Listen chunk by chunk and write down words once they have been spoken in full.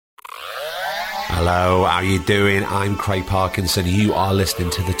Hello, how you doing? I'm Craig Parkinson. You are listening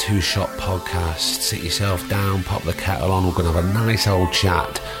to the Two Shot Podcast. Sit yourself down, pop the kettle on. We're going to have a nice old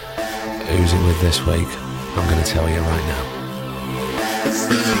chat. Who's it with this week? I'm going to tell you right now.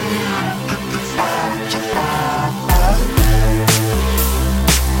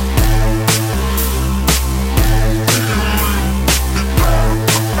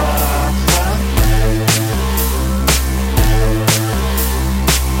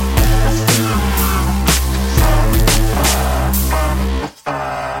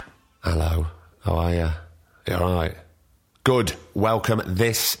 Hello, how are you? You alright? Good, welcome.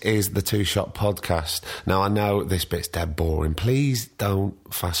 This is the Two Shot Podcast. Now, I know this bit's dead boring. Please don't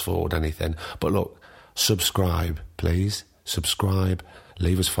fast forward anything. But look, subscribe, please. Subscribe,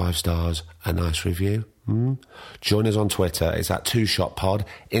 leave us 5 stars, a nice review. Join us on Twitter, it's at Two Shot Pod,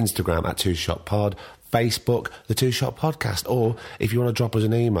 Instagram at Two Shot Pod, Facebook, the Two Shot Podcast, or if you want to drop us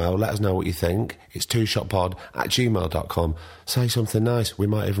an email, let us know what you think. It's twoshotpod@gmail.com. Say something nice, we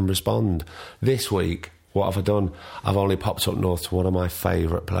might even respond. This week, what have I done? I've only popped up north to one of my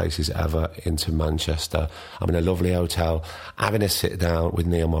favourite places ever, into Manchester. I'm in a lovely hotel, having a sit down with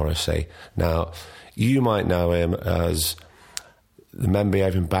Neil Morrissey. Now, you might know him as The Men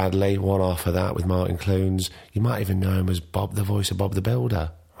Behaving Badly, one off of that with Martin Clunes. You might even know him as Bob, the voice of Bob the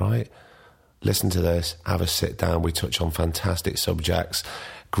Builder, right? Listen to this, have a sit down. We touch on fantastic subjects,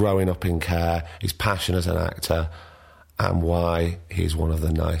 growing up in care, his passion as an actor, and why he's one of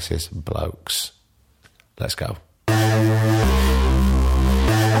the nicest blokes. Let's go.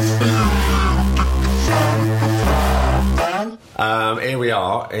 Here we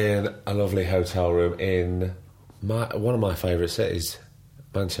are in a lovely hotel room in one of my favourite cities,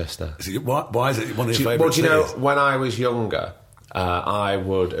 Manchester. Why is it one of your favourite cities? Well, do you know, when I was younger, I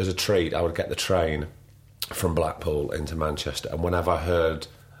would, as a treat, I would get the train from Blackpool into Manchester, and whenever I heard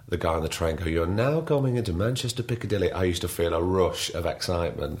the guy on the train go, "You're now going into Manchester Piccadilly," I used to feel a rush of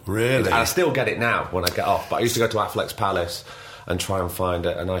excitement. Really? And I still get it now when I get off, but I used to go to Affleck's Palace and try and find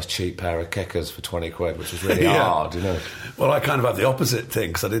a nice cheap pair of kickers for 20 quid, which was really hard, you know. Well, I kind of had the opposite thing,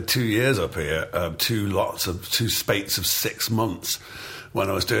 because I did 2 years up here, two spates of 6 months when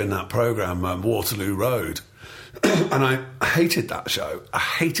I was doing that programme, Waterloo Road. And I hated that show. I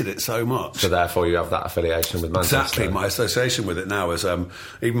hated it so much. So therefore you have that affiliation with Manchester. Exactly. My association with it now is,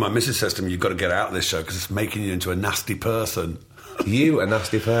 even my missus says to me, "You've got to get out of this show because it's making you into a nasty person." You, a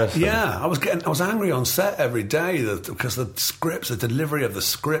nasty person? Yeah, I was angry on set every day because the scripts, the delivery of the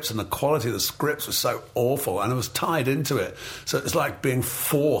scripts and the quality of the scripts was so awful, and I was tied into it. So it's like being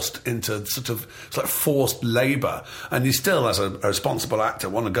forced into it's like forced labour, and you still, as a responsible actor,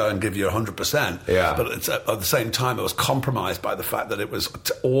 want to go and give you 100%. Yeah. But it's, at the same time, it was compromised by the fact that it was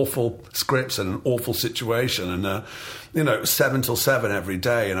awful scripts and an awful situation, and it was 7 till 7 every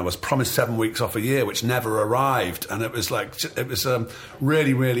day, and I was promised 7 weeks off a year, which never arrived, and it was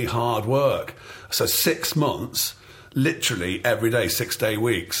really, really hard work. So 6 months, literally every day, 6-day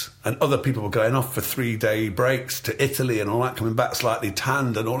weeks, and other people were going off for 3-day breaks to Italy and all that, coming back slightly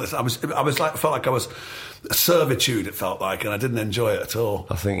tanned and all this. I felt like I was a servitude, it felt like, and I didn't enjoy it at all.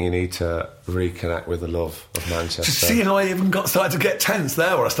 I think you need to reconnect with the love of Manchester. See how I even started to get tense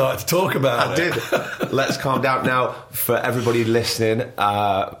there where I started to talk about it? I did. Let's calm down. Now, for everybody listening,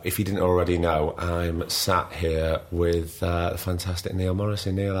 if you didn't already know, I'm sat here with the fantastic Neil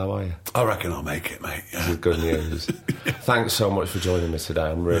Morrissey. Neil, how are you? I reckon I'll make it, mate. Yeah. With good news. Thanks so much for joining me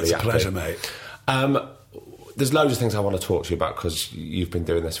today. I'm really happy. It's a pleasure, mate. There's loads of things I want to talk to you about because you've been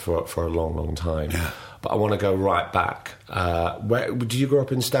doing this for a long, long time. Yeah. But I want to go right back. Where did you grow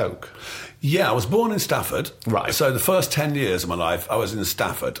up in Stoke? Yeah, I was born in Stafford. Right. So the first 10 years of my life, I was in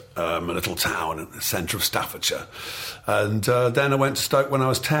Stafford, a little town in the centre of Staffordshire. And then I went to Stoke when I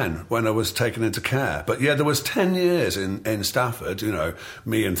was 10, when I was taken into care. But yeah, there was 10 years in Stafford,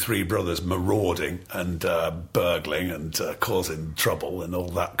 me and 3 brothers marauding and burgling and causing trouble and all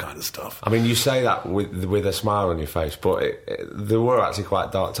that kind of stuff. I mean, you say that with a smile on your face, but there were actually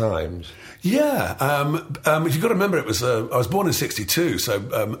quite dark times. Yeah, if you've got to remember, I was born in 62,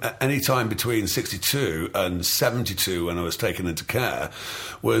 so any time between 62 and 72 when I was taken into care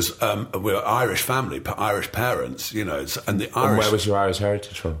was, we were Irish family, Irish parents, and the Irish... And where was your Irish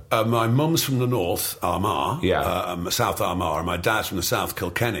heritage from? My mum's from the north, Armagh, yeah. South Armagh, and my dad's from the south,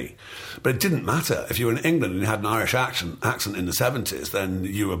 Kilkenny. But it didn't matter. If you were in England and you had an Irish accent in the 70s, then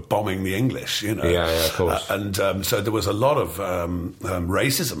you were bombing the English, Yeah, of course. So there was a lot of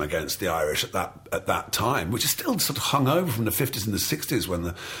racism against the Irish at that time, which is still sort of hung over from the 50s and the 60s when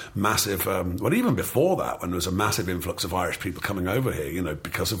the massive, even before that, when there was a massive influx of Irish people coming over here,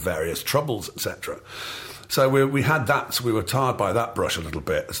 because of various troubles, etc. So we had that, so we were tarred by that brush a little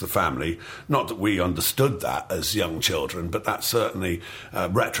bit as the family. Not that we understood that as young children, but that certainly,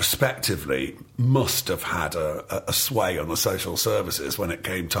 retrospectively, must have had a sway on the social services when it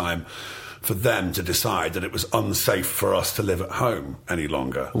came time for them to decide that it was unsafe for us to live at home any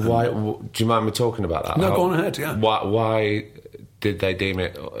longer. Why? Do you mind me talking about that? No, go on ahead, yeah. Why did they deem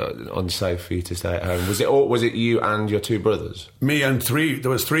it unsafe for you to stay at home? Was it you and your two brothers? Me and there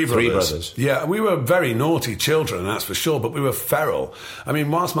was three brothers. Three brothers. Yeah, we were very naughty children, that's for sure, but we were feral. I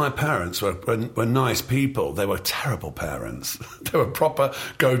mean, whilst my parents were nice people, they were terrible parents. They were proper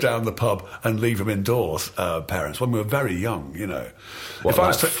go down the pub and leave them indoors parents when we were very young, you know. What,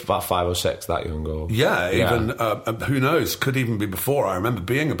 about 5 or 6, that young, or? Yeah, even, who knows, could even be before. I remember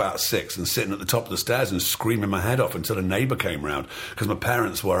being about 6 and sitting at the top of the stairs and screaming my head off until a neighbour came round because my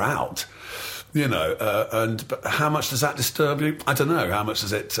parents were out, you know. But how much does that disturb you? I don't know. How much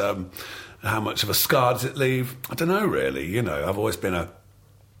does it? How much of a scar does it leave? I don't know, really. You know, I've always been a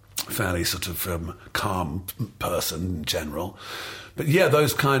fairly sort of calm person in general. But yeah,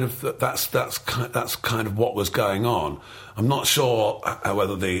 that's kind of what was going on. I'm not sure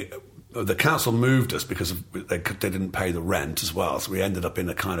whether the council moved us because they didn't pay the rent as well, so we ended up in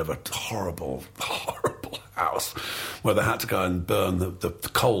a kind of a horrible house where they had to go and burn the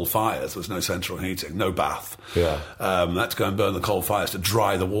coal fires. There was no central heating, no bath. Yeah. They had to go and burn the coal fires to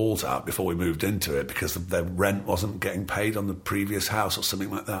dry the walls out before we moved into it because the rent wasn't getting paid on the previous house or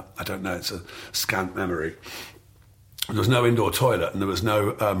something like that. I don't know, it's a scant memory. There was no indoor toilet and there was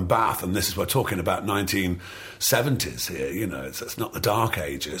no bath, and we're talking about 1970s here, you know, it's not the dark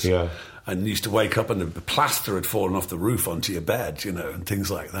ages. Yeah. And you used to wake up and the plaster had fallen off the roof onto your bed, you know, and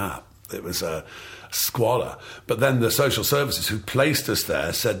things like that. It was a squalor. But then the social services who placed us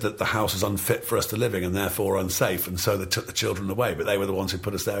there said that the house was unfit for us to live in and therefore unsafe, and so they took the children away, but they were the ones who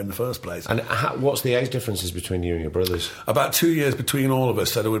put us there in the first place. And what's the age differences between you and your brothers? About 2 years between all of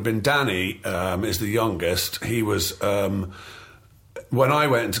us. So there would have been Danny, is the youngest. He was... when I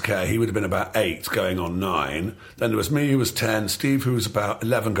went into care, he would have been about 8, going on 9. Then there was me, who was 10, Steve, who was about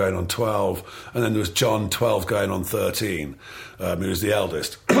 11, going on 12, and then there was John, 12, going on 13, who was the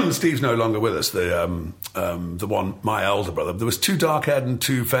eldest. Steve's no longer with us, the one, my elder brother. There was 2 dark-haired and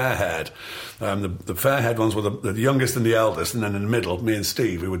 2 fair-haired. The fair-haired ones were the youngest and the eldest, and then in the middle, me and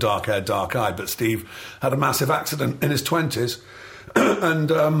Steve, who were dark-haired, dark-eyed. But Steve had a massive accident in his 20s,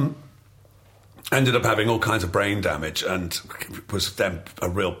 and... ended up having all kinds of brain damage and was then a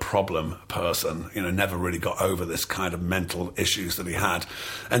real problem person, you know, never really got over this kind of mental issues that he had.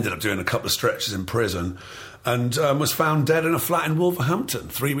 Ended up doing a couple of stretches in prison and was found dead in a flat in Wolverhampton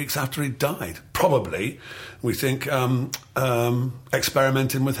 3 weeks after he died. Probably, we think,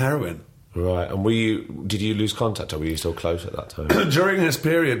 experimenting with heroin. Right, and did you lose contact, or were you still close at that time? During this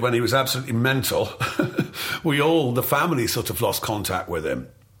period when he was absolutely mental, the family sort of lost contact with him.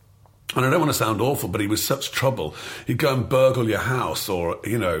 And I don't want to sound awful, but he was such trouble. He'd go and burgle your house or,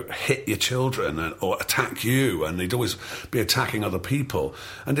 you know, hit your children or attack you, and he'd always be attacking other people.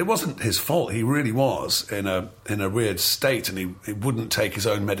 And it wasn't his fault. He really was in a weird state, and he wouldn't take his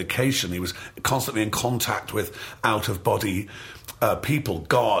own medication. He was constantly in contact with out-of-body people,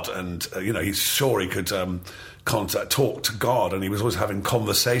 God, and, you know, he's sure he could... talk to God, and he was always having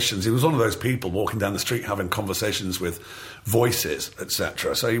conversations. He was one of those people walking down the street having conversations with voices,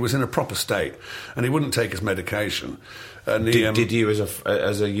 etc. So he was in a proper state, and he wouldn't take his medication. And did you,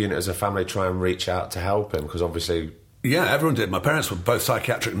 as a unit, as a family, try and reach out to help him? Because obviously... Yeah, everyone did. My parents were both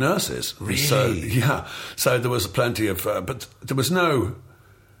psychiatric nurses. Really? So, yeah. So there was plenty of... but there was no...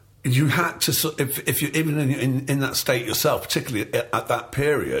 You had to... If you're even in that state yourself, particularly at that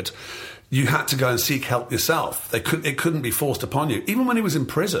period... You had to go and seek help yourself. It couldn't be forced upon you. Even when he was in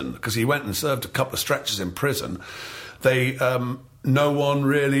prison, because he went and served a couple of stretches in prison, no one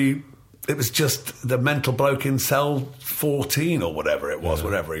really... It was just the mental bloke in cell 14 or whatever it was,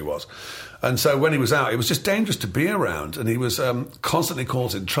 whatever he was. And so when he was out, it was just dangerous to be around, and he was constantly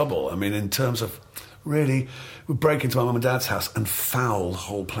causing trouble. I mean, in terms of... Really, we'd break into my mum and dad's house and foul the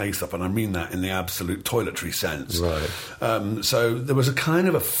whole place up, and I mean that in the absolute toiletry sense. Right. So there was a kind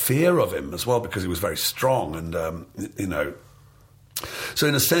of a fear of him as well, because he was very strong, and you know. So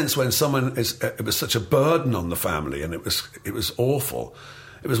in a sense, when it was such a burden on the family, and it was awful.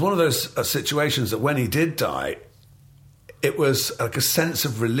 It was one of those situations that when he did die, it was like a sense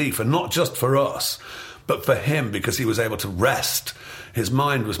of relief, and not just for us, but for him, because he was able to rest. His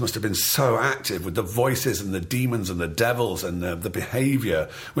mind must have been so active with the voices and the demons and the devils and the behaviour,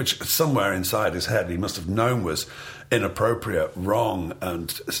 which somewhere inside his head he must have known was inappropriate, wrong,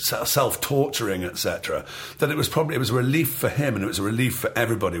 and self-torturing, etc. That it was a relief for him, and it was a relief for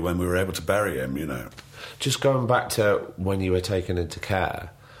everybody when we were able to bury him, you know. Just going back to when you were taken into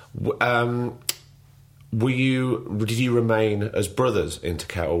care, did you remain as brothers into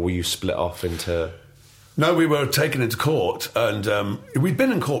care, or were you split off into... No, we were taken into court, and we'd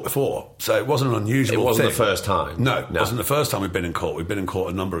been in court before, so it wasn't an unusual thing. It wasn't the first time? No, it wasn't the first time we'd been in court. We'd been in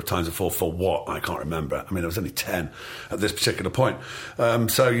court a number of times before. For what? I can't remember. I mean, I was only 10 at this particular point.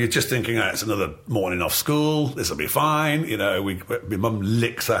 So you're just thinking, it's another morning off school, this will be fine. You know, my mum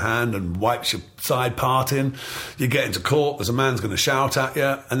licks her hand and wipes your side part in. You get into court, there's a man's going to shout at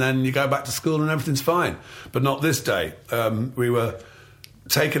you, and then you go back to school and everything's fine. But not this day. We were...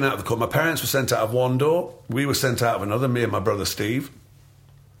 taken out of the court. My parents were sent out of one door. We were sent out of another, me and my brother Steve,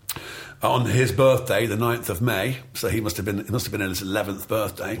 on his birthday, the 9th of May. So it must have been his 11th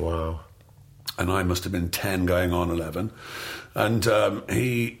birthday. Wow. And I must have been 10 going on 11. And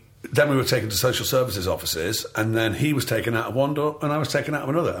then we were taken to social services offices, and then he was taken out of one door and I was taken out of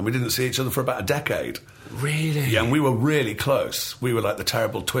another. And we didn't see each other for about a decade. Really? Yeah, and we were really close. We were like the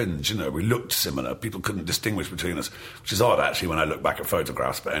terrible twins, you know. We looked similar. People couldn't distinguish between us, which is odd, actually, when I look back at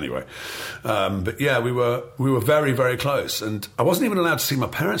photographs. But anyway. But yeah, we were very, very close. And I wasn't even allowed to see my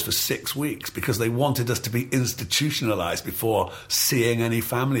parents for 6 weeks because they wanted us to be institutionalised before seeing any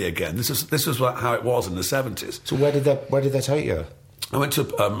family again. This was how it was in the 70s. So where did they take you? I went to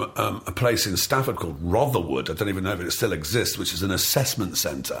a place in Stafford called Rotherwood. I don't even know if it still exists, which is an assessment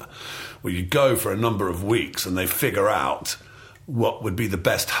centre where you go for a number of weeks and they figure out what would be the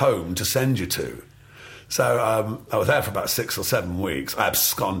best home to send you to. So I was there for about 6 or 7 weeks. I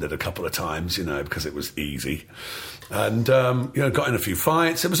absconded a couple of times, you know, because it was easy. And, got in a few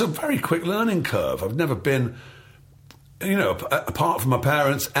fights. It was a very quick learning curve. I've never been, apart from my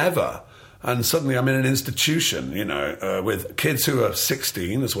parents, ever. And suddenly I'm in an institution, with kids who are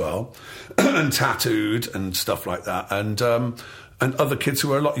 16 as well, and tattooed and stuff like that, and other kids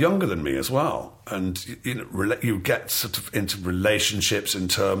who are a lot younger than me as well. And you get sort of into relationships in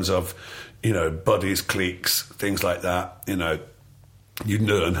terms of, buddies, cliques, things like that. You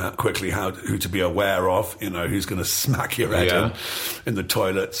learn quickly who to be aware of. Who's going to smack your head in the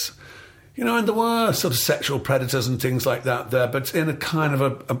toilets. And there were sort of sexual predators and things like that there, but in a kind of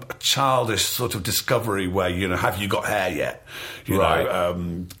a childish sort of discovery where, have you got hair yet? Right.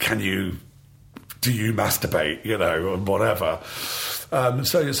 Do you masturbate, or whatever.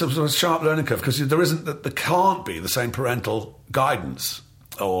 So it's a sharp learning curve because there can't be the same parental guidance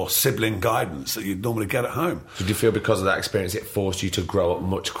or sibling guidance that you'd normally get at home. Did you feel because of that experience it forced you to grow up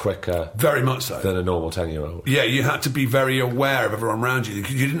much quicker? Very much so. Than a normal 10-year-old? Yeah, you had to be very aware of everyone around you.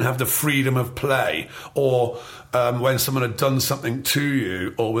 You didn't have the freedom of play, or when someone had done something to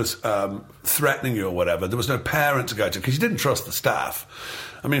you or was threatening you or whatever, there was no parent to go to because you didn't trust the staff.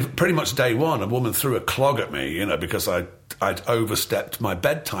 I mean, pretty much day one, a woman threw a clog at me, because I'd overstepped my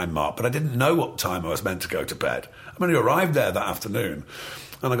bedtime mark, but I didn't know what time I was meant to go to bed. I only arrived there that afternoon,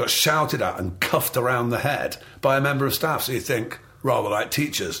 and I got shouted at and cuffed around the head by a member of staff. So you think, rather like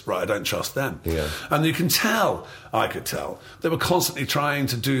teachers, right, I don't trust them. Yeah. And you can tell, I could tell, they were constantly trying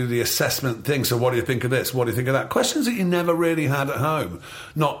to do the assessment thing. So what do you think of this? What do you think of that? Questions that you never really had at home.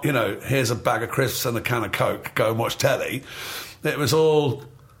 Not, here's a bag of crisps and a can of Coke, go and watch telly. It was all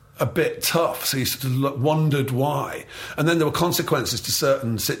a bit tough, so you sort of wondered why. And then there were consequences to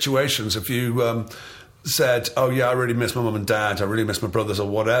certain situations. If you said, oh yeah, I really miss my mum and dad, I really miss my brothers or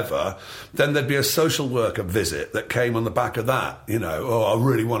whatever, then there'd be a social worker visit that came on the back of that. Oh, I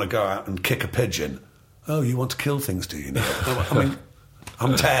really want to go out and kick a pigeon. Oh, you want to kill things, do you? I mean,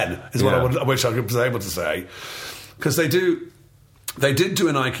 I'm 10, is what I wish I was able to say. Because they did do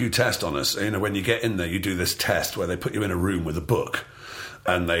an IQ test on us. When you get in there, you do this test where they put you in a room with a book.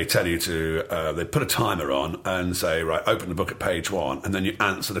 And they tell you to, they put a timer on and say, right, open the book at page 1, and then you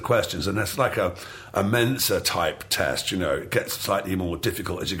answer the questions. And it's like a Mensa-type test, it gets slightly more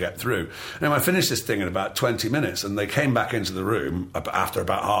difficult as you get through. And I finished this thing in about 20 minutes, and they came back into the roam after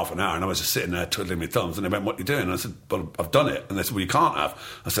about half an hour, and I was just sitting there twiddling my thumbs, and they went, what are you doing? And I said, well, I've done it. And they said, well, you can't have.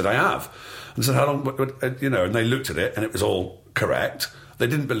 I said, I have. And I said, how long, and they looked at it, and it was all correct. They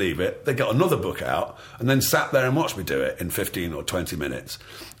didn't believe it. They got another book out and then sat there and watched me do it in 15 or 20 minutes.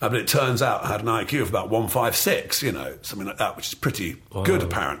 But it turns out I had an IQ of about 156, something like that, which is pretty good,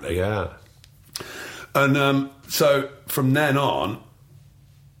 apparently. Yeah. And so from then on,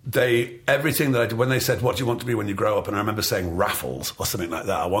 everything that I did, when they said, what do you want to be when you grow up? And I remember saying Raffles or something like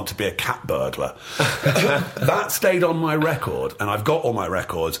that. I want to be a cat burglar. That stayed on my record, and I've got all my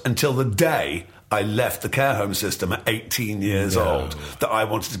records until the day I left the care home system at 18 years old, that I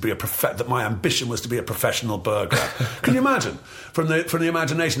wanted to be that my ambition was to be a professional burglar. Can you imagine? From the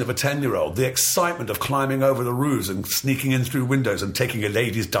imagination of a 10-year-old, the excitement of climbing over the roofs and sneaking in through windows and taking a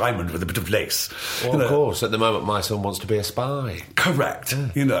lady's diamond with a bit of lace. Well, of course, at the moment my son wants to be a spy. Correct.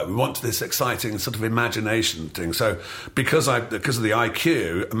 Yeah. We want this exciting sort of imagination thing. So because of the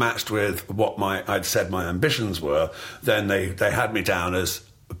IQ matched with what I'd said my ambitions were, then they had me down as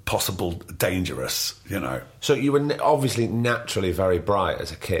possible dangerous, So you were obviously naturally very bright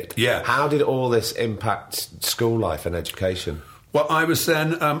as a kid. Yeah. How did all this impact school life and education? Well, I was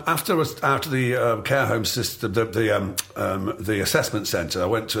then after I was out of the care home system, the assessment centre. I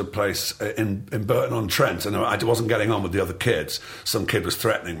went to a place in Burton-on-Trent, and I wasn't getting on with the other kids. Some kid was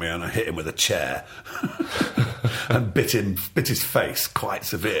threatening me, and I hit him with a chair and bit his face quite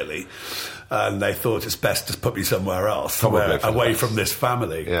severely. And they thought it's best to put me somewhere else, away from this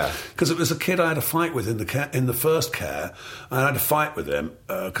family. Yeah, because it was a kid I had a fight with in the first care, and I had a fight with him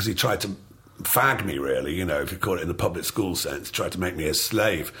because he tried to fag me, really, if you call it in the public school sense, tried to make me a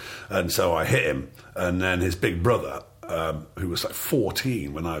slave. And so I hit him. And then his big brother, who was like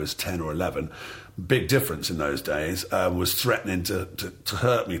 14 when I was 10 or 11, big difference in those days, was threatening to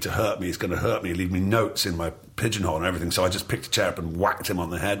hurt me, he's going to hurt me, leave me notes in my pigeonhole and everything. So I just picked a chair up and whacked him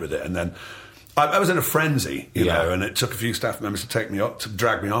on the head with it. And then I was in a frenzy, you know, and it took a few staff members to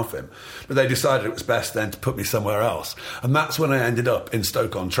drag me off him. But they decided it was best then to put me somewhere else. And that's when I ended up in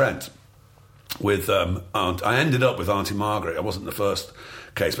Stoke-on-Trent. I ended up with Auntie Margaret. I wasn't the first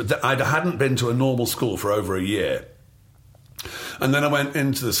case, but I hadn't been to a normal school for over a year. And then I went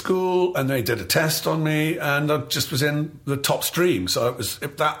into the school and they did a test on me and I just was in the top stream. So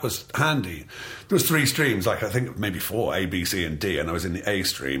that was handy. There was 3 streams, I think maybe 4, A, B, C and D, and I was in the A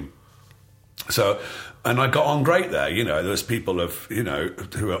stream. So, and I got on great there, there was people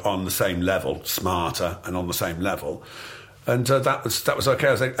who were on the same level, smarter and on the same level. And that was okay.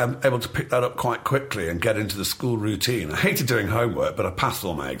 I was able to pick that up quite quickly and get into the school routine. I hated doing homework, but I passed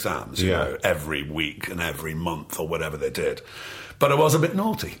all my exams, every week and every month or whatever they did. But I was a bit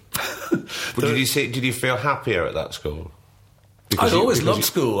naughty. But did you feel happier at that school? I always loved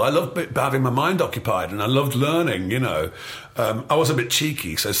school. I loved having my mind occupied and I loved learning, I was a bit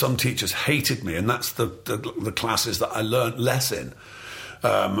cheeky, so some teachers hated me, and that's the classes that I learnt less in.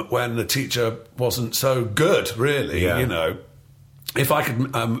 When the teacher wasn't so good, really, If I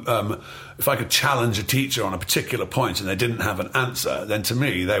could challenge a teacher on a particular point and they didn't have an answer, then to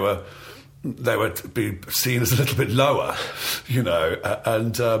me they were to be seen as a little bit lower,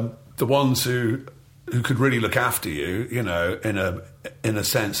 and the ones who could really look after you, in a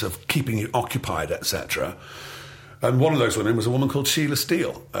sense of keeping you occupied, etc. And one of those women was a woman called Sheila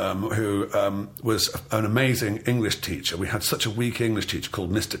Steele, who was an amazing English teacher. We had such a weak English teacher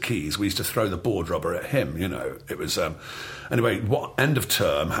called Mr. Keys. We used to throw the board rubber at him, It was... Anyway, what end of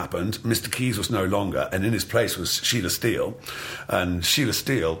term happened, Mr. Keys was no longer, and in his place was Sheila Steele. And Sheila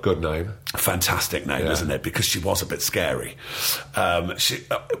Steele... Good name. Fantastic name, isn't it? Because she was a bit scary.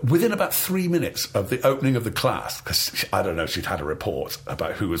 Within about 3 minutes of the opening of the class, because, I don't know, she'd had a report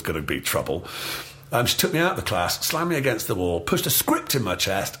about who was going to be trouble... she took me out of the class, slammed me against the wall, pushed a script in my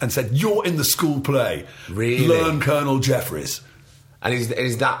chest and said, "You're in the school play. Really? Learn Colonel Jeffries." And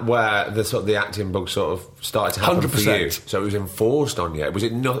is that where the acting bug sort of started to happen 100%. for you? So it was enforced on you. Was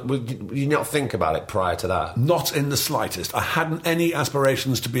it not? Did you not think about it prior to that? Not in the slightest. I hadn't any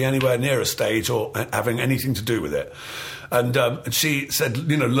aspirations to be anywhere near a stage or having anything to do with it. And she said,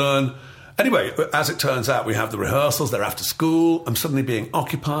 learn... Anyway, as it turns out, we have the rehearsals. They're after school. I'm suddenly being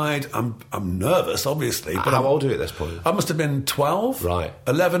occupied. I'm nervous, obviously. But How old are you at this point? I must have been 12. Right.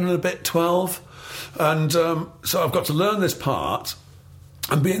 11 and a bit, 12. And so I've got to learn this part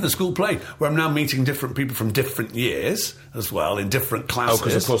and be in the school play, where I'm now meeting different people from different years as well, in different classes. Oh,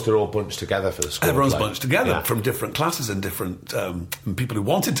 because of course they're all bunched together for the school Everyone's play. bunched together from different classes and different people who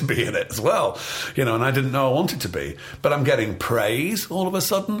wanted to be in it as well, and I didn't know I wanted to be. But I'm getting praise all of a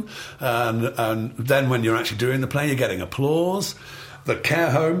sudden, and then when you're actually doing the play, you're getting applause. The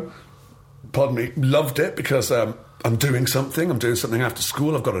care home, loved it because I'm doing something. I'm doing something after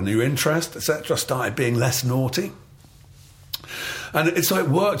school. I've got a new interest, etc. I started being less naughty. And so it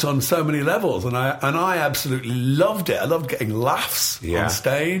worked on so many levels, and I absolutely loved it. I loved getting laughs on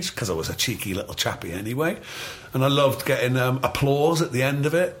stage, because I was a cheeky little chappy anyway, and I loved getting applause at the end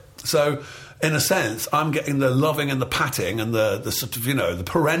of it. So, in a sense, I'm getting the loving and the patting and the sort of, the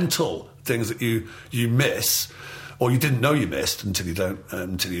parental things that you miss, or you didn't know you missed until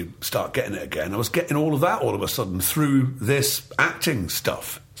you start getting it again. I was getting all of that all of a sudden through this acting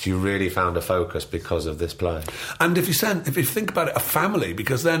stuff, So you really found a focus because of this play. And if you think about it, a family,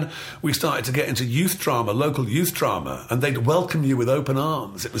 because then we started to get into youth drama, local youth drama, and they'd welcome you with open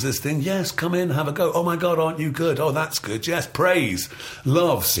arms. It was this thing, yes, come in, have a go. Oh my God, aren't you good? Oh, that's good. Yes, praise,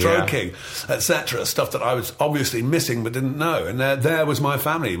 love, stroking, etc. Stuff that I was obviously missing but didn't know. And there was my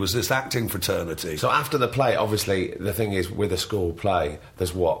family, was this acting fraternity. So after the play, obviously, the thing is, with a school play,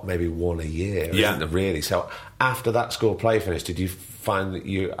 there's maybe one a year, isn't there, really? So after that school play finished, did you find that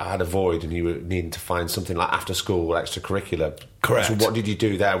you had a void and you were needing to find something like after school extracurricular? Correct. So what did you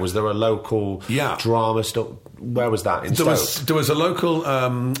do there? Was there a local drama stuff? Where was that? In Stoke? There was a local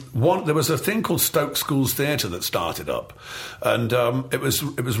there was a thing called Stoke Schools Theatre that started up, and it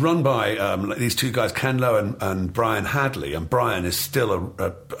was run by these two guys, Ken Lowe and Brian Hadley. And Brian is still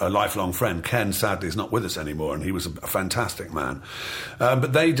a lifelong friend. Ken sadly is not with us anymore, and he was a fantastic man.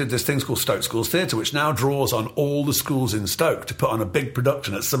 But they did this thing called Stoke Schools Theatre, which now draws on all the schools in Stoke to put on a big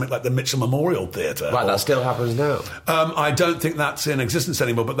production at something like the Mitchell Memorial Theatre. Right, that still happens now. I don't think that's in existence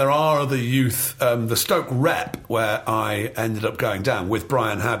anymore, but there are other youth. The Stoke Rep, where I ended up going down with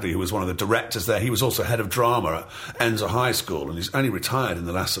Brian Hadley, who was one of the directors there. He was also head of drama at Enza High School, and he's only retired in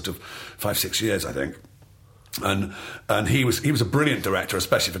the last sort of 5-6 years, I think. And he was a brilliant director,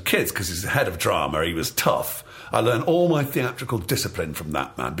 especially for kids, because he's the head of drama. He was tough. I learned all my theatrical discipline from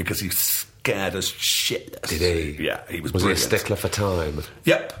that man, because he's scared as shit. Did he? Yeah, he was brilliant. He a stickler for time?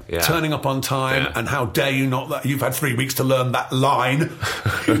 Yep. Yeah. Turning up on time, and how dare you not... That you've had 3 weeks to learn that line.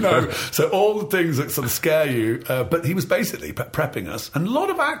 So all the things that sort of scare you. But he was basically prepping us. And a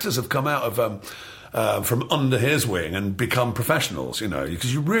lot of actors have come out of... from under his wing and become professionals,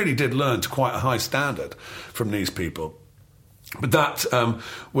 because you really did learn to quite a high standard from these people. But that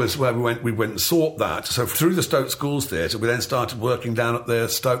was where we went and sought that. So through the Stoke Schools Theatre, we then started working down at the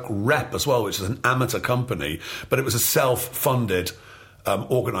Stoke Rep as well, which is an amateur company, but it was a self-funded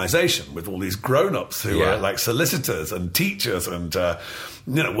organisation with all these grown-ups who were like solicitors and teachers and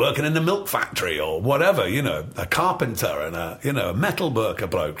working in the milk factory or whatever, a carpenter and a metal worker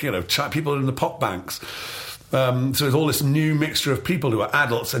bloke, people in the pot banks. So there's all this new mixture of people who are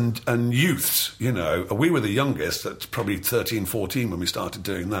adults and youths, We were the youngest, that's probably 13, 14 when we started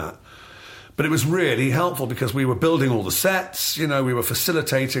doing that. But it was really helpful because we were building all the sets, we were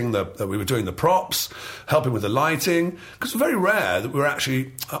facilitating we were doing the props, helping with the lighting, because it's very rare that we were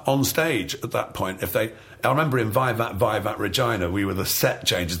actually on stage at that point. I remember in Vivat Regina, we were the set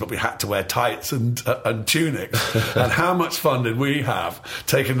changers, but we had to wear tights and tunics. And how much fun did we have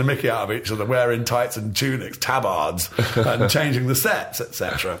taking the mickey out of each other, wearing tights and tunics, tabards, and changing the sets,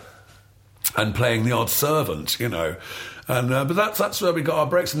 etc. And playing the odd servant, But that's where we got our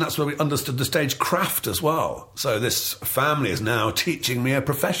breaks, and that's where we understood the stage craft as well. So this family is now teaching me a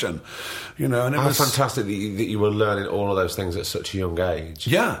profession, And it was fantastic that you were learning all of those things at such a young age.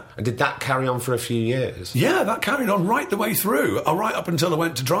 Yeah. And did that carry on for a few years? Yeah, that carried on right the way through, right up until I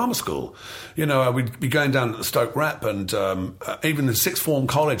went to drama school. We'd be going down at the Stoke Rep, and even the sixth form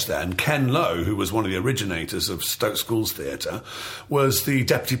college then, Ken Lowe, who was one of the originators of Stoke Schools Theatre, was the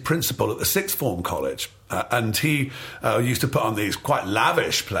deputy principal at the sixth form college. And he used to put on these quite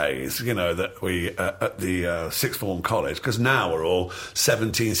lavish plays, that we at the sixth form college, because now we're all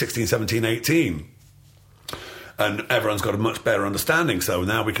 16, 17, 18. And everyone's got a much better understanding, so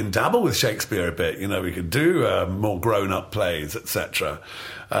now we can dabble with Shakespeare a bit. We could do more grown-up plays, etc.,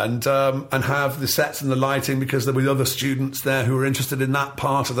 and have the sets and the lighting, because there were other students there who were interested in that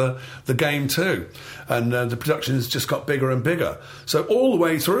part of the game too. And the production has just got bigger and bigger. So all the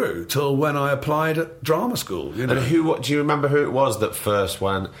way through till when I applied at drama school. And do you remember who it was that first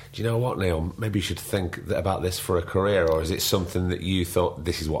went, do you know what, Neil, maybe you should think about this for a career, or is it something that you thought,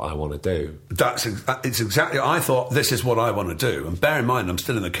 this is what I want to do? It's exactly, I thought, this is what I want to do. And bear in mind, I'm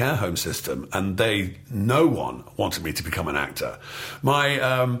still in the care home system, and no one wanted me to become an actor.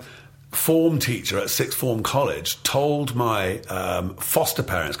 My form teacher at sixth form college told my foster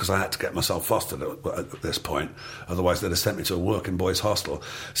parents, because I had to get myself fostered at this point, otherwise they'd have sent me to a working boys hostel,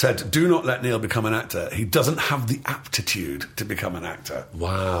 said, do not let Neil become an actor. He doesn't have the aptitude to become an actor.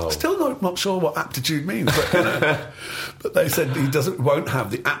 Wow. Still not sure what aptitude means, but, but they said he won't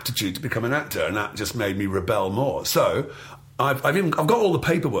have the aptitude to become an actor, and that just made me rebel more. So I've got all the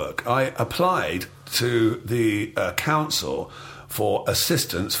paperwork. I applied to the council for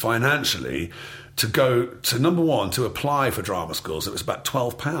assistance financially to go to, number one, to apply for drama schools. It was about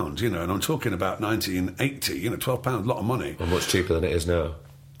 £12, and I'm talking about 1980, £12, a lot of money. Well, much cheaper than it is now.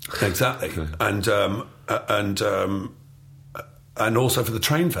 Exactly. And and also for the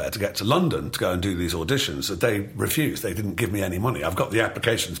train fare to get to London to go and do these auditions. So they refused. They didn't give me any money. I've got the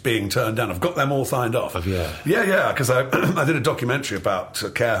applications being turned down. I've got them all signed off. Oh, yeah. Yeah, because I did a documentary about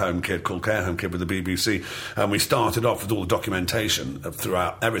a care home kid called Care Home Kid with the BBC, and we started off with all the documentation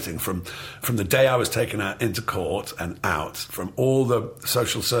throughout everything from the day I was taken out into court and out, from all the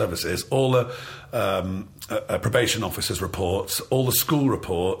social services, all the probation officers' reports, all the school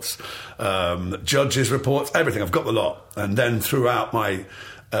reports, judges' reports, everything. I've got the lot. And then throughout my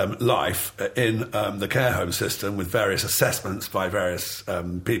life in the care home system with various assessments by various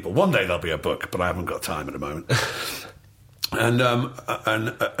people. One day there'll be a book, but I haven't got time at the moment. and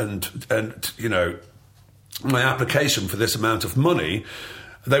you know, my application for this amount of money,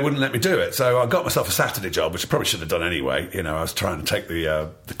 they wouldn't let me do it. So I got myself a Saturday job, which I probably should have done anyway. You know, I was trying to take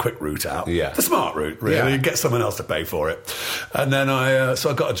the quick route out. Yeah. The smart route, really. Yeah. Get someone else to pay for it. And then I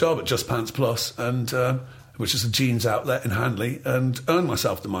got a job at Just Pants Plus, and which is a jeans outlet in Handley, and earned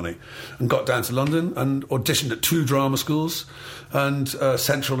myself the money. And got down to London and auditioned at 2 drama schools, and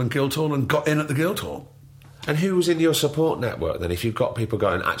Central and Guildhall, and got in at the Guildhall. And who was in your support network then? If you've got people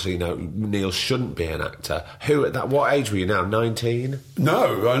going, actually, no, Neil shouldn't be an actor. Who at that? What age were you now? 19?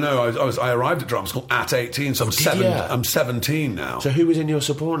 No, I know. I arrived at drama school at 18, so I'm 17 now. So who was in your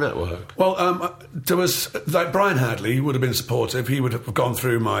support network? Well, there was like Brian Hadley. He would have been supportive. He would have gone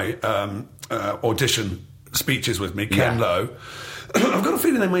through my audition speeches with me. Ken Lowe. I've got a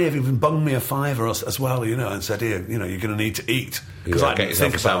feeling they may have even bunged me a fiver as well, you know, and said, "Here, you know, you're going to need to eat." Because I didn't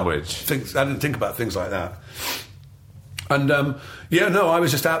think about sandwich. I didn't think about things like that. And I was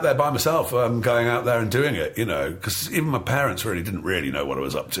just out there by myself, going out there and doing it, you know, because even my parents didn't really know what I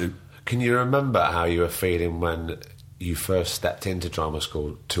was up to. Can you remember how you were feeling when you first stepped into drama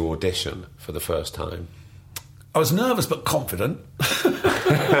school to audition for the first time? I was nervous but confident.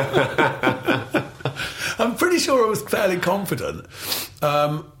 I'm pretty sure I was fairly confident.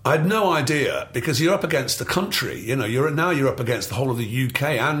 I had no idea, because you're up against the country. You know, you're up against the whole of the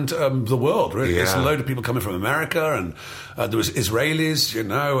UK and the world. Really, there's a load of people coming from America, and there was Israelis, you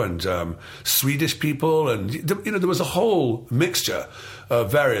know, and Swedish people, and you know, there was a whole mixture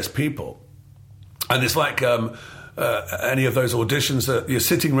of various people. And it's like any of those auditions that you're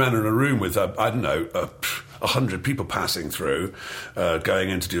sitting around in a room with, 100 people passing through, going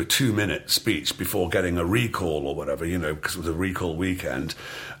in to do a 2-minute speech before getting a recall or whatever, you know, because it was a recall weekend.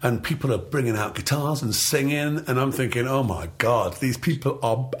 And people are bringing out guitars and singing, and I'm thinking, oh my God, these people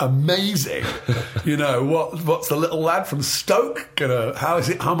are amazing. You know, what's the little lad from Stoke gonna, how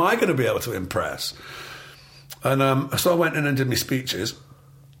am I going to be able to impress? And so I went in and did my speeches.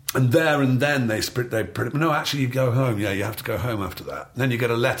 And there and then they no, actually you go home. Yeah, you have to go home after that. And then you get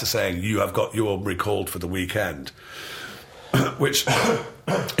a letter saying you're recalled for the weekend, which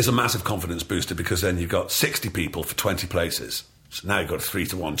is a massive confidence booster, because then you've got 60 people for 20 places. So now you've got a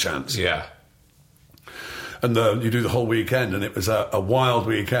 3-to-1 chance. Yeah. And you do the whole weekend, and it was a wild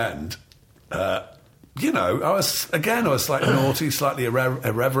weekend. You know, I was slightly naughty, slightly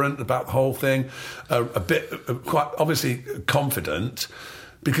irreverent about the whole thing, a bit quite obviously confident.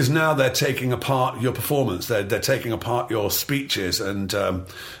 Because now they're taking apart your performance, they're taking apart your speeches and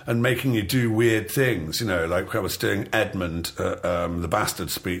making you do weird things. You know, like I was doing Edmund, the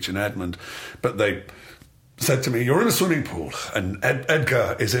bastard speech in Edmund, but they said to me, "You're in a swimming pool, and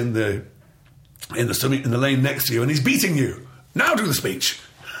Edgar is in the lane next to you, and he's beating you. Now do the speech."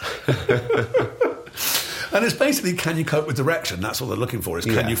 And it's basically, can you cope with direction? That's what they're looking for. Is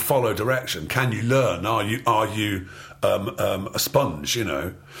can you follow direction? Can you learn? Are you a sponge? You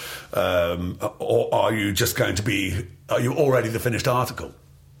know, or are you just going to be? Are you already the finished article?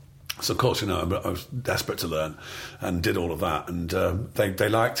 So of course, you know, I was desperate to learn, and did all of that, and they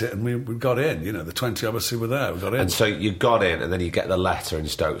liked it, and we got in. You know, the 20 of us who were there, we got in. And so you got in, and then you get the letter in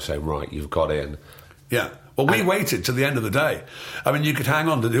Stoke saying, "Right, you've got in." Yeah. Well, we waited to the end of the day. I mean, you could hang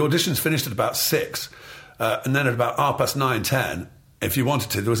on. The auditions finished at about 6. And then at about 9:30, 10, if you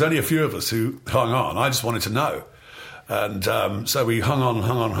wanted to, there was only a few of us who hung on. I just wanted to know. And so we hung on.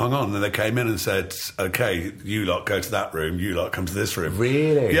 And then they came in and said, "OK, you lot go to that room, you lot come to this room."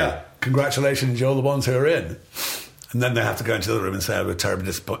 Really? Yeah. Congratulations, you're the ones who are in. And then they have to go into the other room and say, "We're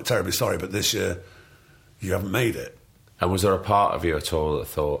terribly sorry, but this year you haven't made it." And was there a part of you at all that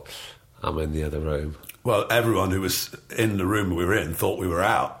thought, "I'm in the other room"? Well, everyone who was in the room we were in thought we were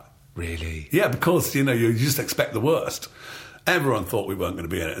out. Really? Yeah, because, you know, you just expect the worst. Everyone thought we weren't going to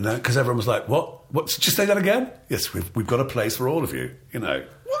be in it, and because everyone was like, "What? Just say that again?" Yes, we've got a place for all of you, you know.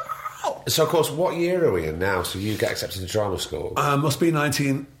 Wow! So, of course, what year are we in now? So you get accepted to drama school? Must be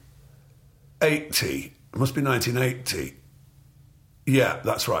 1980. It must be 1980. Yeah,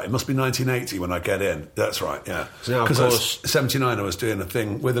 that's right. It must be 1980 when I get in. That's right, yeah. So now, of Because course- 79 I was doing a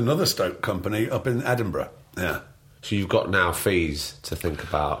thing with another Stoke company up in Edinburgh. Yeah. So you've got now fees to think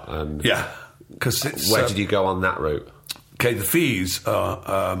about. And Yeah. Because it's... where did you go on that route? Okay, the fees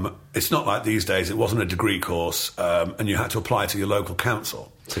are... it's not like these days. It wasn't a degree course, and you had to apply to your local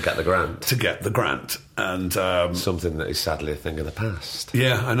council. To get the grant. To get the grant. And... Something that is sadly a thing of the past.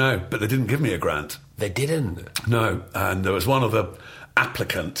 yeah, I know, but they didn't give me a grant. They didn't. No, and there was one other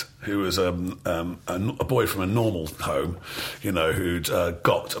applicant who was a boy from a normal home, who'd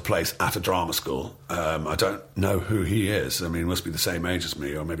got a place at a drama school. I don't know who he is. I mean, he must be the same age as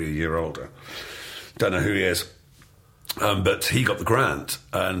me, or maybe a year older. Don't know who he is. But he got the grant,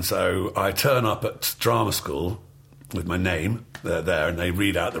 and so I turn up at drama school with my name. They're there, and they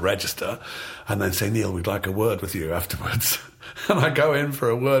read out the register, and then say, "Neil, we'd like a word with you afterwards." And I go in for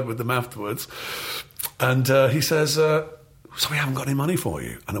a word with them afterwards, and he says, "So we haven't got any money for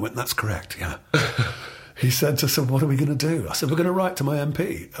you?" And I went, "That's correct, yeah." He said, "So what are we going to do?" I said, "We're going to write to my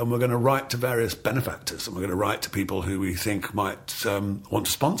MP, and we're going to write to various benefactors, and we're going to write to people who we think might want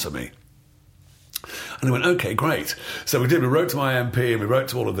to sponsor me." And they went, "OK, great." So we did. We wrote to my MP and we wrote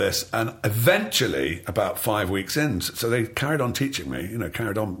to all of this. And eventually, about 5 weeks in, so they carried on teaching me,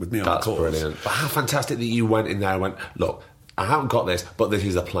 carried on with me on the course. That's brilliant. But how fantastic that you went in there and went, "Look, I haven't got this, but this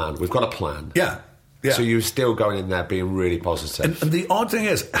is a plan. We've got a plan." Yeah. Yeah. So you were still going in there being really positive. And the odd thing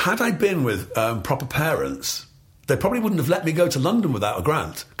is, had I been with proper parents, they probably wouldn't have let me go to London without a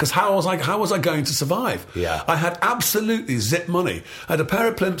grant. Because how was I going to survive? Yeah. I had absolutely zip money. I had a pair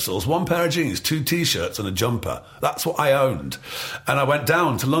of plimsolls, one pair of jeans, 2 T-shirts and a jumper. That's what I owned. And I went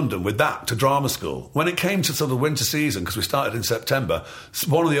down to London with that to drama school. When it came to sort of winter season, because we started in September,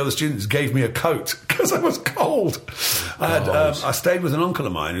 one of the other students gave me a coat because I was cold. I stayed with an uncle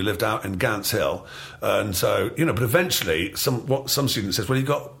of mine who lived out in Gants Hill. And so, but eventually some student says, "Well, we've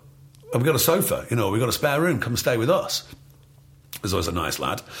got a sofa, we've got a spare room, come stay with us." There's always a nice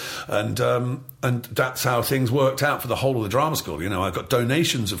lad. And that's how things worked out for the whole of the drama school. I got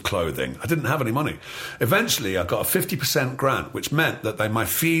donations of clothing. I didn't have any money. Eventually, I got a 50% grant, which meant that my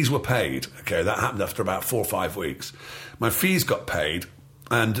fees were paid. Okay, that happened after about 4 or 5 weeks. My fees got paid,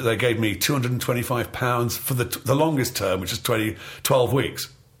 and they gave me £225 for the longest term, which is 12 weeks.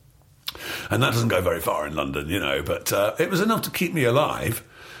 And that doesn't go very far in London, but it was enough to keep me alive.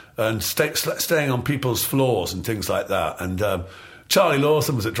 And staying on people's floors and things like that. And Charlie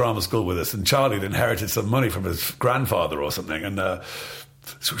Lawson was at drama school with us, and Charlie had inherited some money from his grandfather or something. And so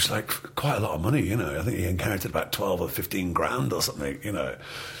it was like quite a lot of money, I think he inherited about 12 or 15 grand or something,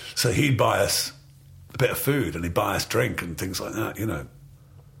 So he'd buy us a bit of food and he'd buy us drink and things like that,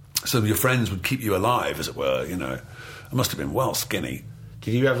 So your friends would keep you alive, as it were, I must have been well skinny.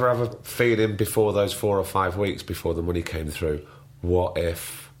 Did you ever have a feeling before those 4 or 5 weeks before the money came through, what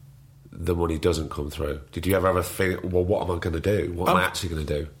if the money doesn't come through? Did you ever have a feeling, well, what am I going to do? What am I actually going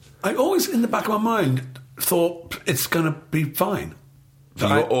to do? I always, in the back of my mind, thought it's going to be fine. So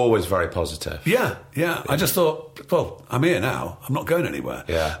you were always very positive. Yeah. I just thought, well, I'm here now. I'm not going anywhere.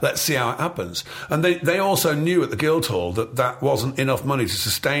 Yeah. Let's see how it happens. And they also knew at the Guildhall that wasn't enough money to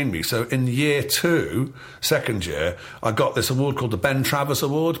sustain me. So in year 2, second year, I got this award called the Ben Travers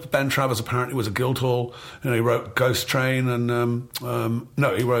Award. Ben Travers apparently was a Guildhall. He wrote Ghost Train and...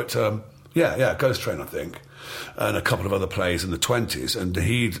 he wrote... Ghost Train, I think. And a couple of other plays in the 20s. And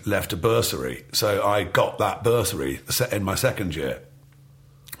he'd left a bursary. So I got that bursary in my second year,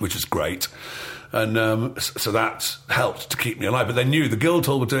 which was great. And so that helped to keep me alive. But they knew the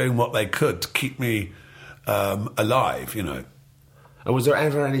Guildhall were doing what they could to keep me alive, And was there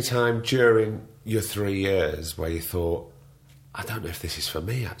ever any time during your 3 years where you thought, I don't know if this is for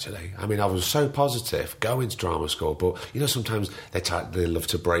me, actually? I mean, I was so positive going to drama school, but, sometimes they love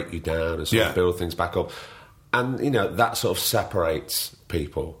to break you down and sort of build things back up. And, that sort of separates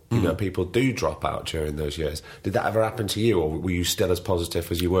people. People do drop out during those years. Did that ever happen to you, or were you still as positive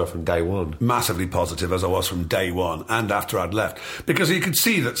as you were from day one? Massively positive as I was from day one and after I'd left. Because you could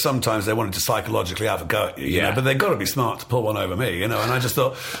see that sometimes they wanted to psychologically have a go at you, you know, but they've got to be smart to pull one over me, And I just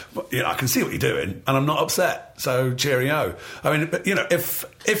thought, I can see what you're doing and I'm not upset, so cheerio. I mean,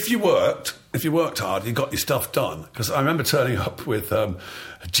 if you worked hard, you got your stuff done. Because I remember turning up with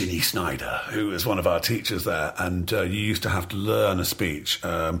Ginny Snyder, who was one of our teachers there, and you used to have to learn a speech.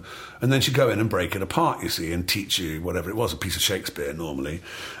 And then she'd go in and break it apart, you see, and teach you whatever it was, a piece of Shakespeare normally.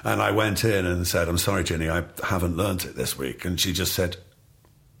 And I went in and said, "I'm sorry, Ginny, I haven't learnt it this week." And she just said,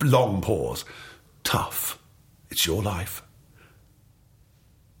 long pause, "Tough. It's your life."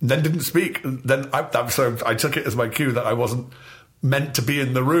 And then didn't speak. And then so I took it as my cue that I wasn't meant to be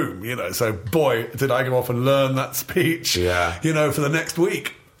in the room, you know. So, boy, did I go off and learn that speech, you know, for the next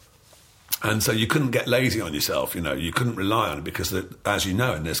week. And so you couldn't get lazy on yourself, you know. You couldn't rely on it because, as you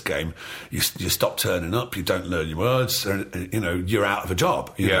know, in this game, you stop turning up, you don't learn your words, and, you know, you're out of a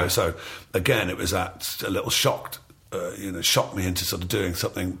job. You know? So, again, it was that a little shocked me into sort of doing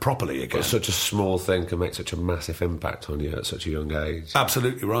something properly again. But such a small thing can make such a massive impact on you at such a young age.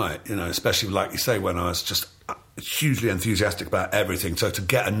 Absolutely right. You know, especially like you say, when I was just hugely enthusiastic about everything. So to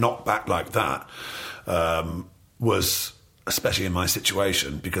get a knockback like that was, especially in my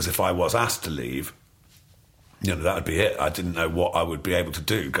situation, because if I was asked to leave, you know, that would be it. I didn't know what I would be able to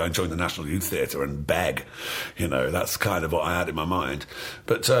do. Go and join the National Youth Theatre and beg. You know, that's kind of what I had in my mind.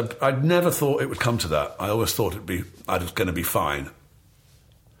 But I'd never thought it would come to that. I always thought I was going to be fine.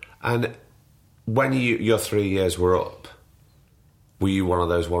 And when your 3 years were up, were you one of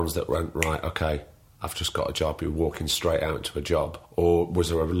those ones that went, right, okay, I've just got a job, you're walking straight out into a job? Or was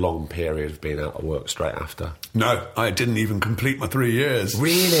there a long period of being out of work straight after? No, I didn't even complete my 3 years.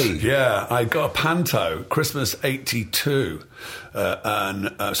 Really? Yeah, I got a panto, Christmas 82.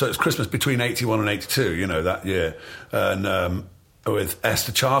 So it's Christmas between 81 and 82, you know, that year. And with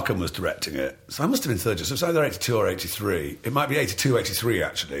Esther Charkham was directing it. So I must have been third year. So it was either 82 or 83. It might be 82, 83,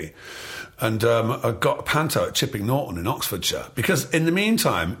 actually. And I got a panto at Chipping Norton in Oxfordshire because in the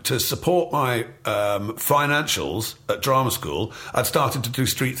meantime, to support my financials at drama school, I'd started to do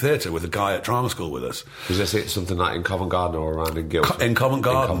street theatre with a guy at drama school with us. Was this something like in Covent Garden or around in Guildford? In Covent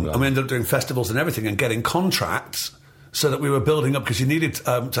Garden. And we ended up doing festivals and everything and getting contracts so that we were building up, because you needed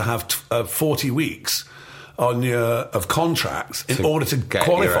to have 40 weeks of contracts in order to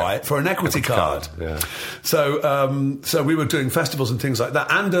qualify for an equity card. Yeah. So we were doing festivals and things like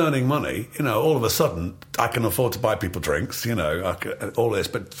that and earning money. You know, all of a sudden I can afford to buy people drinks, you know, all this.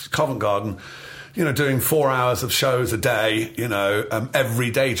 But Covent Garden, you know, doing 4 hours of shows a day, you know,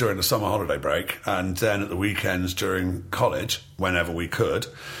 every day during the summer holiday break, and then at the weekends during college, whenever we could,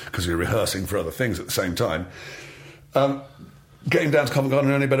 because we were rehearsing for other things at the same time, getting down to Covent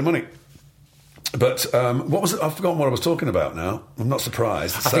Garden and earning a bit of money. But what was it? I've forgotten what I was talking about now. I'm not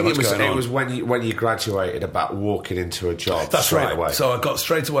surprised. I think it was when you graduated, about walking into a job. That's straight right. Away. So I got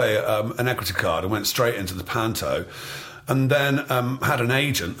straight away an equity card and went straight into the panto. And then had an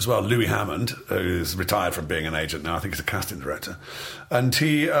agent as well, Louis Hammond, who's retired from being an agent now. I think he's a casting director. And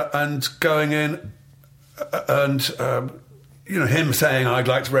he going in and you know, him saying, I'd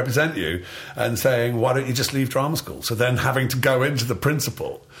like to represent you, and saying, why don't you just leave drama school? So then having to go into the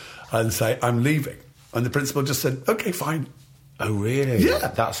principal and say, I'm leaving. And the principal just said, OK, fine. Oh, really? Yeah.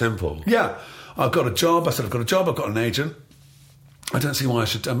 That simple? Yeah. I've got a job. I said, I've got a job. I've got an agent. I don't see why I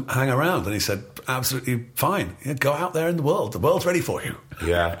should hang around. And he said, absolutely fine. Yeah, go out there in the world. The world's ready for you.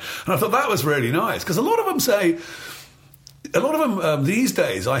 Yeah. And I thought that was really nice, because a lot of them these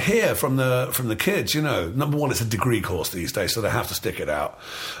days, I hear from the kids, you know, number one, it's a degree course these days, so they have to stick it out.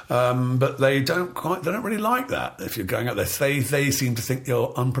 But they don't really like that. If you're going out there, they seem to think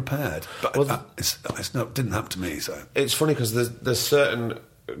you're unprepared. But it didn't happen to me. So it's funny because there's certain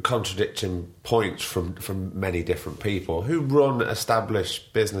contradicting points from many different people who run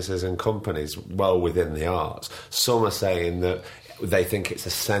established businesses and companies well within the arts. Some are saying that they think it's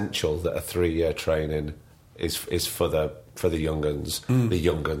essential that a 3-year training is for the young uns. The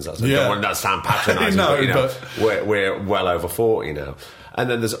young uns, I don't want that sound patronising, but we're well over 40 now. And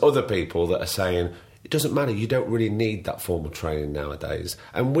then there's other people that are saying it doesn't matter, you don't really need that formal training nowadays.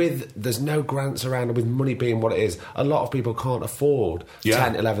 And there's no grants around, and with money being what it is, a lot of people can't afford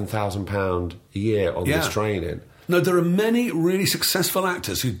 £10,000-11,000 a year on this training. No, there are many really successful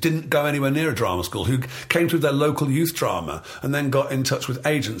actors who didn't go anywhere near a drama school, who came through their local youth drama and then got in touch with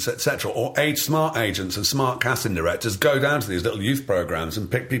agents, etc., or smart agents and smart casting directors go down to these little youth programmes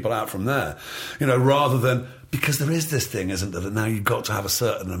and pick people out from there, you know, rather than... Because there is this thing, isn't there, that now you've got to have a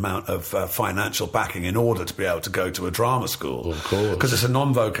certain amount of financial backing in order to be able to go to a drama school. Of course. Because it's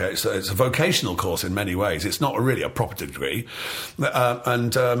it's a vocational course in many ways. It's not really a proper degree. You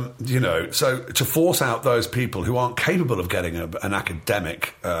know, so to force out those people who aren't capable of getting an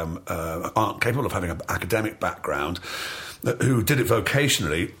academic, aren't capable of having an academic background, who did it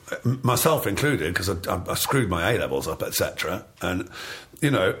vocationally, myself included, because I screwed my A-levels up, etc., and, you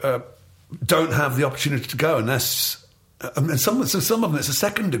know... don't have the opportunity to go unless... And some of them, it's a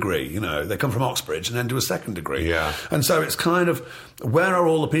second degree, you know. They come from Oxbridge and then do a second degree. Yeah. And so it's kind of, where are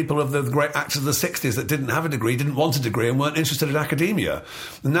all the people of the great actors of the 60s that didn't have a degree, didn't want a degree, and weren't interested in academia?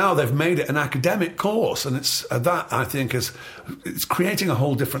 And now they've made it an academic course, and it's that, I think, it's creating a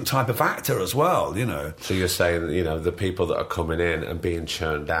whole different type of actor as well, you know. So you're saying that, you know, the people that are coming in and being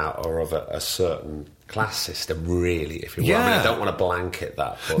churned out are of a certain class system, really, if you will. I mean, I don't want to blanket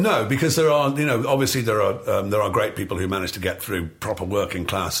that. But. No, because there are, obviously there are great people who manage to get through proper working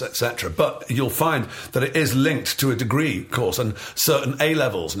class, etc. But you'll find that it is linked to a degree course, and certain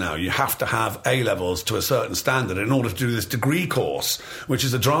A-levels now. You have to have A-levels to a certain standard in order to do this degree course, which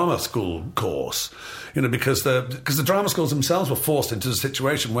is a drama school course. Because the drama schools themselves were forced into a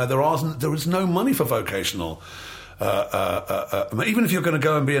situation where there was no money for vocational. Even if you're going to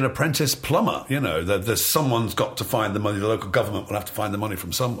go and be an apprentice plumber, there's someone's got to find the money. The local government will have to find the money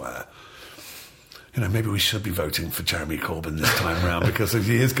from somewhere. Maybe we should be voting for Jeremy Corbyn this time round because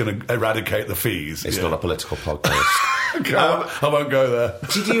he is going to eradicate the fees. It's not a political podcast. I won't go there.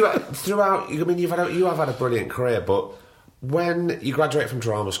 Did you throughout? I mean, you have had a brilliant career, but when you graduate from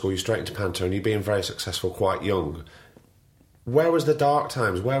drama school, you're straight into panto, and you're being very successful quite young. Where was the dark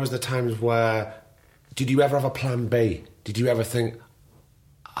times? Where was the times where? Did you ever have a plan B? Did you ever think,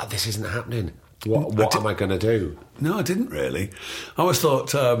 this isn't happening? What am I going to do? No, I didn't really. I always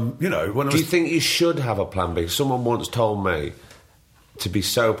thought, when I was... Do you think you should have a plan B? Someone once told me to be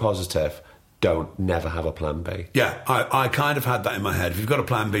so positive, never have a plan B. Yeah, I kind of had that in my head. If you've got a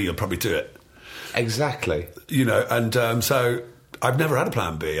plan B, you'll probably do it. Exactly. So I've never had a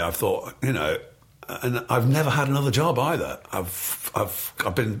plan B. I've thought, and I've never had another job either. I've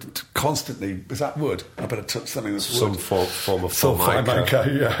been constantly. Is that wood? I better touch something that's some wood. form of formica.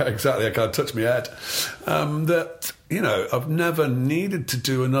 Yeah, exactly. I can't touch my head. I've never needed to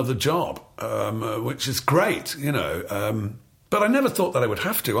do another job, which is great. But I never thought that I would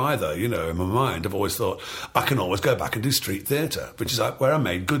have to either. In my mind, I've always thought I can always go back and do street theatre, which is where I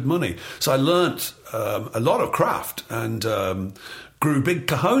made good money. So I learnt a lot of craft and grew big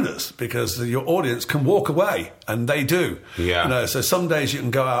cojones because your audience can walk away, and they do. Yeah. So some days you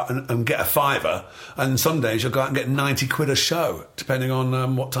can go out and get a £5, and some days you'll go out and get 90 quid a show, depending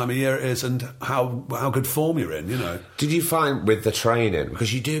on what time of year it is and how good form you're in. Did you find with the training,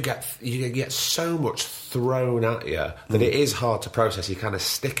 because you get so much thrown at you that it is hard to process? You kind of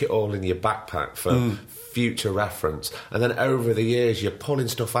stick it all in your backpack for future reference, and then over the years you're pulling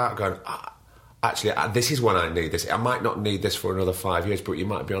stuff out, going. Actually, this is when I need this. I might not need this for another 5 years, but you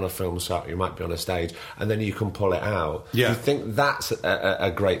might be on a film set, you might be on a stage, and then you can pull it out. Yeah. Do you think that's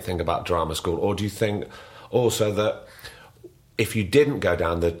a great thing about drama school? Or do you think also that if you didn't go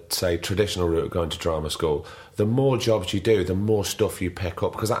down the, say, traditional route of going to drama school, the more jobs you do, the more stuff you pick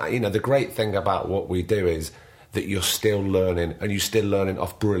up? Because, the great thing about what we do is that you're still learning, and you're still learning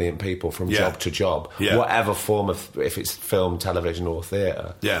off brilliant people from job to job, whatever form of, if it's film, television or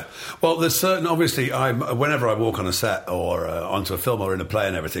theatre. Yeah. Well, there's certain, obviously, whenever I walk on a set or onto a film or in a play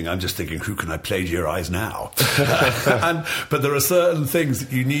and everything, I'm just thinking, who can I plagiarise now? But there are certain things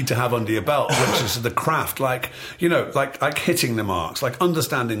that you need to have under your belt, which is the craft, like hitting the marks, like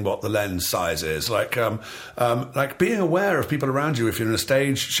understanding what the lens size is, like being aware of people around you if you're in a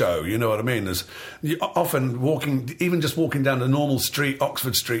stage show, you know what I mean? There's often even just walking down a normal street,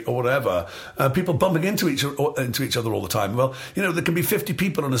 Oxford Street or whatever, people bumping into each other all the time. Well, there can be 50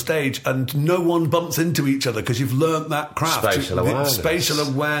 people on a stage and no one bumps into each other because you've learnt that craft. Spatial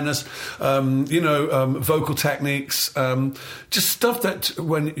awareness, vocal techniques, just stuff that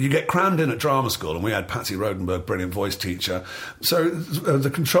when you get crammed in at drama school, and we had Patsy Rodenberg, brilliant voice teacher, so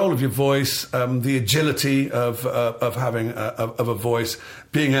the control of your voice, the agility of having a voice,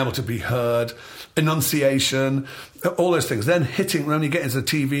 being able to be heard, enunciation, all those things. Then when you get into the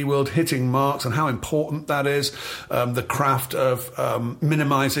TV world, hitting marks and how important that is, the craft of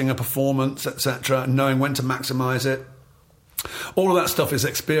minimising a performance, etc., knowing when to maximise it. All of that stuff is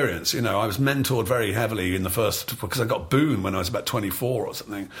experience. I was mentored very heavily because I got Boone when I was about 24 or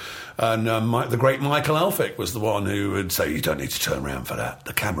something. And the great Michael Elphick was the one who would say, you don't need to turn around for that.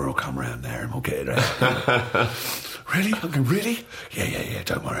 The camera will come round there and we'll get it out. Really? Okay, really? Yeah,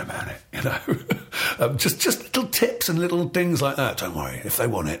 don't worry about it. Just little tips and little things like that. Don't worry. If they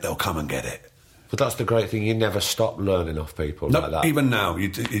want it, they'll come and get it. But that's the great thing. You never stop learning off people like that. Even now,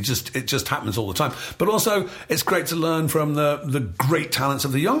 it just happens all the time. But also, it's great to learn from the great talents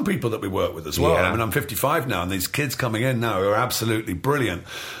of the young people that we work with as well. Yeah. I mean, I'm 55 now, and these kids coming in now who are absolutely brilliant,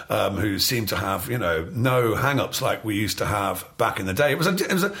 who seem to have no hang-ups like we used to have back in the day.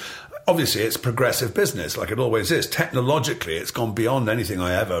 Obviously, it's progressive business, like it always is. Technologically, it's gone beyond anything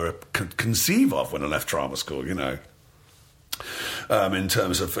I ever could conceive of when I left drama school. in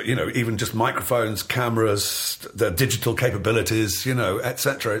terms of, even just microphones, cameras, the digital capabilities,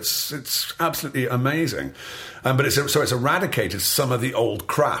 etc. It's absolutely amazing. But it's eradicated some of the old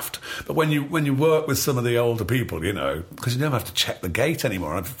craft. But when you work with some of the older people, because you never have to check the gate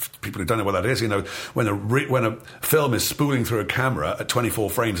anymore. People who don't know what that is, when a film is spooling through a camera at 24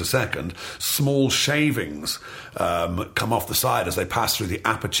 frames a second, small shavings come off the side as they pass through the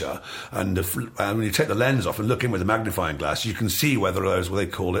aperture. And when you take the lens off and look in with a magnifying glass, you can see whether those, what they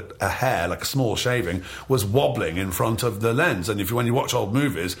call it, a hair, like a small shaving, was wobbling in front of the lens. And when you watch old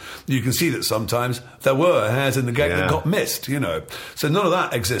movies, you can see that sometimes there were hairs in the gate that got missed, So none of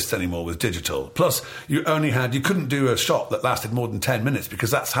that exists anymore with digital. Plus, you couldn't do a shot that lasted more than 10 minutes because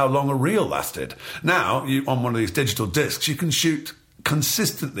that's how long a reel lasted. Now, on one of these digital discs, you can shoot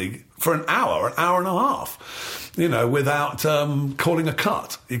consistently for an hour and a half, without calling a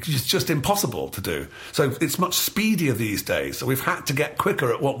cut. It's just impossible to do. So it's much speedier these days. So we've had to get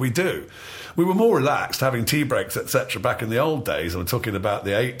quicker at what we do. We were more relaxed having tea breaks, etc. back in the old days. I'm talking about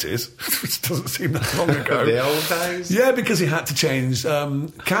the 80s, which doesn't seem that long ago. The old days? Yeah, because you had to change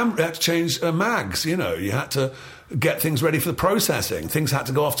mags, You had to get things ready for the processing. Things had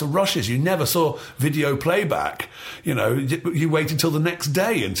to go off to rushes. You never saw video playback. You waited till the next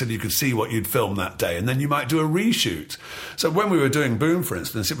day until you could see what you'd filmed that day, and then you might do a reshoot. So when we were doing Boom, for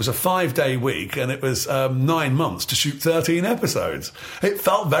instance, it was a 5-day week, and it was 9 months to shoot 13 episodes. It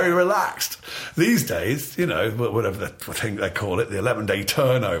felt very relaxed. These days, whatever the thing they call it, the 11-day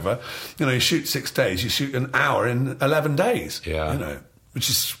turnover, you shoot 6 days, you shoot an hour in 11 days. Yeah. Which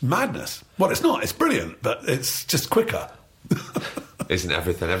is madness. Well, it's not. It's brilliant, but it's just quicker. Isn't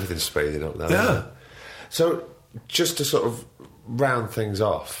everything? Everything's speeding up now. Yeah. Isn't it? So, just to sort of round things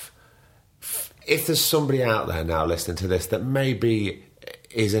off, if there's somebody out there now listening to this that maybe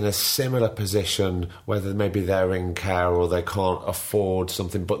is in a similar position, whether maybe they're in care or they can't afford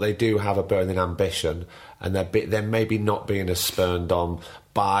something, but they do have a burning ambition, and they're maybe not being as spurned on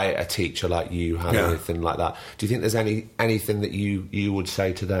by a teacher like you have, or anything like that. Do you think there's anything that you would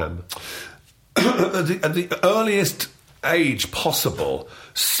say to them? At the earliest age possible,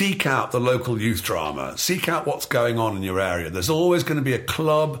 seek out the local youth drama. Seek out what's going on in your area. There's always going to be a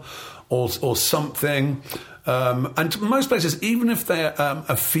club or something. And most places, even if they're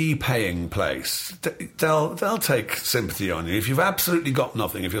a fee-paying place, they'll take sympathy on you. If you've absolutely got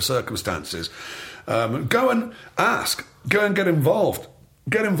nothing, if your circumstances, go and ask. Go and get involved.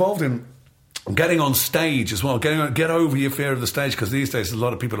 Get involved in getting on stage as well. Get over your fear of the stage, because these days there's a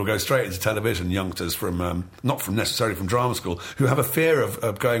lot of people who go straight into television, youngsters from not from necessarily from drama school, who have a fear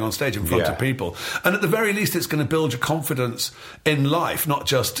of going on stage in front of people. And at the very least, it's going to build your confidence in life, not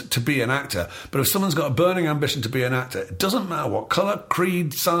just to be an actor. But if someone's got a burning ambition to be an actor, it doesn't matter what colour,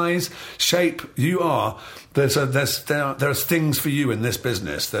 creed, size, shape you are. There's things for you in this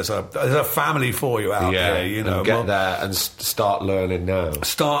business. There's a family for you out there. And get there and start learning now.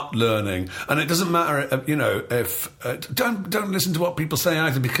 Start learning, and it doesn't matter. If don't listen to what people say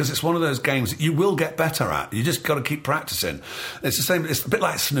either, because it's one of those games that you will get better at. You just got to keep practicing. It's the same. It's a bit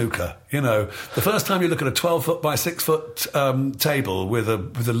like snooker. The first time you look at a 12-foot by 6-foot table with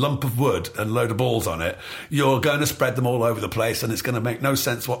a lump of wood and a load of balls on it, you're going to spread them all over the place, and it's going to make no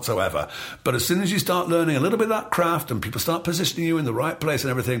sense whatsoever. But as soon as you start learning a little bit of that craft and people start positioning you in the right place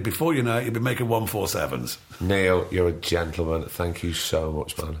and everything, before you know it, you'll be making 147s. Neil, you're a gentleman. Thank you so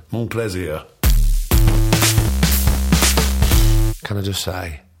much, man. Mon plaisir. Can I just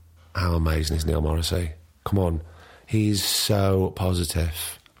say, how amazing is Neil Morrissey? Come on. He's so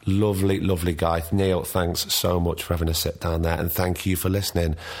positive. Lovely, lovely guy. Neil, thanks so much for having a sit down there, and thank you for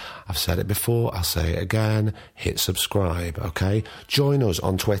listening. I've said it before, I'll say it again. Hit subscribe, okay? Join us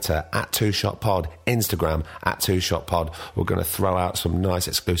on Twitter @2shotpod, Instagram @2shotpod. We're going to throw out some nice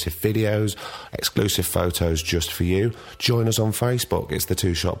exclusive videos, exclusive photos just for you. Join us on Facebook. It's the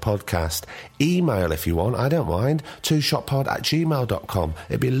 2Shot Podcast. Email if you want, I don't mind. 2shotpod@gmail.com.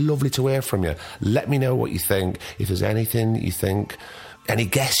 It'd be lovely to hear from you. Let me know what you think. If there's anything you think, any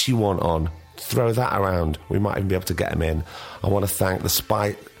guests you want on, throw that around. We might even be able to get them in. I want to thank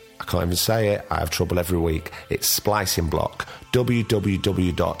I can't even say it. I have trouble every week. It's Splicing Block.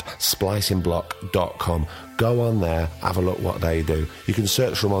 www.splicingblog.com. Go on there, have a look what they do. You can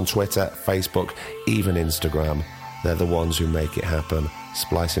search for them on Twitter, Facebook, even Instagram. They're the ones who make it happen.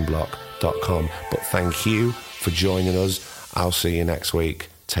 Splicingblog.com. But thank you for joining us. I'll see you next week.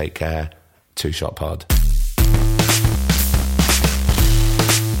 Take care. 2Shot Pod.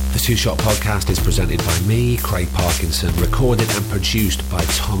 The 2Shot Podcast is presented by me, Craig Parkinson, recorded and produced by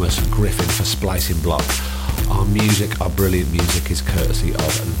Thomas Griffin for Splicing Block. Our brilliant music is courtesy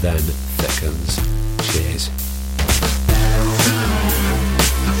of Then Thickens. Cheers.